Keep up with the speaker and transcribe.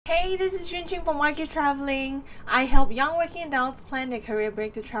Hey, this is Yunqing from YQ Traveling. I help young working adults plan their career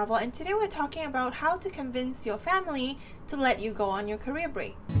break to travel, and today we're talking about how to convince your family to let you go on your career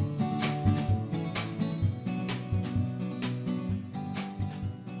break.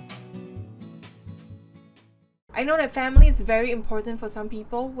 I know that family is very important for some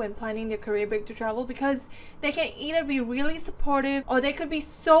people when planning their career break to travel because they can either be really supportive or they could be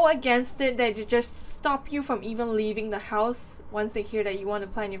so against it that they just stop you from even leaving the house once they hear that you want to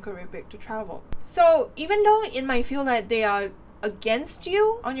plan your career break to travel. So even though it might feel that they are against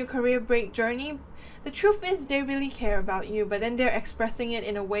you on your career break journey, the truth is they really care about you, but then they're expressing it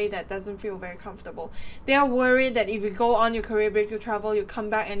in a way that doesn't feel very comfortable. They are worried that if you go on your career break to travel, you'll come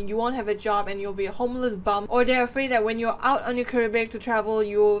back and you won't have a job and you'll be a homeless bum. Or they're afraid that when you're out on your career break to travel,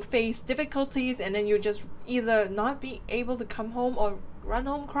 you'll face difficulties and then you'll just either not be able to come home or run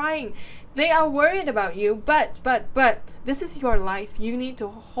home crying. They are worried about you, but this is your life. You need to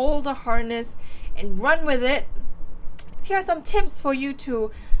hold the harness and run with it. Here are some tips for you to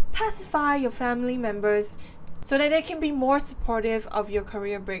pacify your family members so that they can be more supportive of your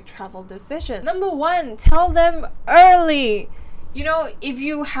career break travel decision. Number one, tell them early. You know, if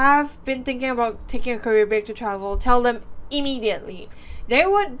you have been thinking about taking a career break to travel, tell them immediately. They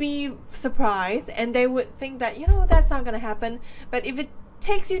would be surprised and they would think that, that's not going to happen. But if it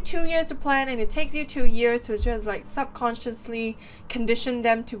takes you 2 years to plan and it takes you 2 years to just like subconsciously condition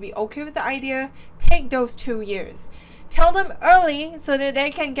them to be okay with the idea, take those 2 years. Tell them early so that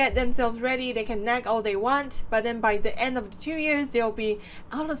they can get themselves ready. They can nag all they want, but then by the end of the 2 years, they'll be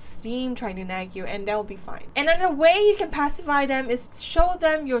out of steam trying to nag you and they'll be fine. And another way you can pacify them is show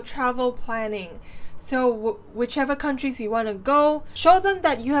them your travel planning. So whichever countries you want to go, show them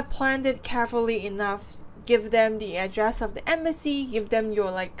that you have planned it carefully enough. Give them the address of the embassy, give them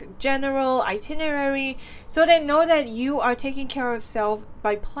your general itinerary so they know that you are taking care of yourself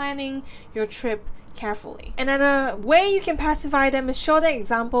by planning your trip carefully. Another way you can pacify them is show them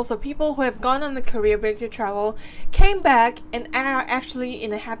examples of people who have gone on a career break to travel, came back and are actually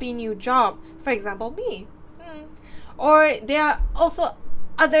in a happy new job. For example, me. Or there are also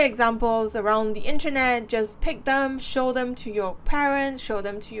other examples around the internet. Just pick them, show them to your parents, show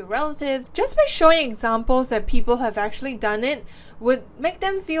them to your relatives. Just by showing examples that people have actually done it would make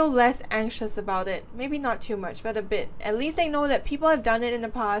them feel less anxious about it. Maybe not too much, but a bit. At least they know that people have done it in the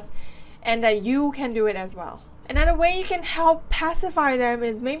past and that you can do it as well. Another way you can help pacify them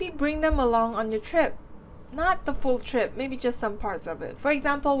is maybe bring them along on your trip. Not the full trip, maybe just some parts of it. For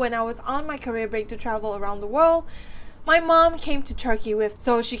example, when I was on my career break to travel around the world, my mom came to Turkey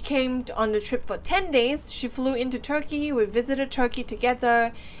so she came on the trip for 10 days. She flew into Turkey, we visited Turkey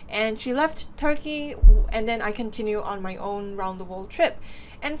together, and she left Turkey, and then I continued on my own round the world trip.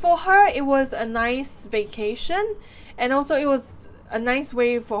 And for her, it was a nice vacation, and also it was a nice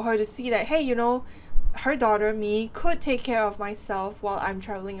way for her to see that, hey, her daughter, me, could take care of myself while I'm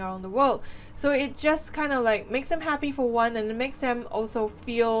traveling around the world. So it just kind of makes them happy for one, and it makes them also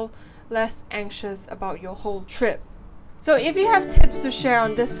feel less anxious about your whole trip. So if you have tips to share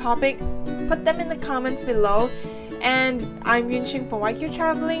on this topic, put them in the comments below. And I'm Yunqing from YQ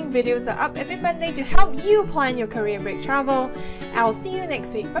Traveling. Videos are up every Monday to help you plan your career break travel. I'll see you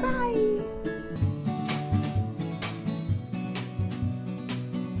next week. Bye bye!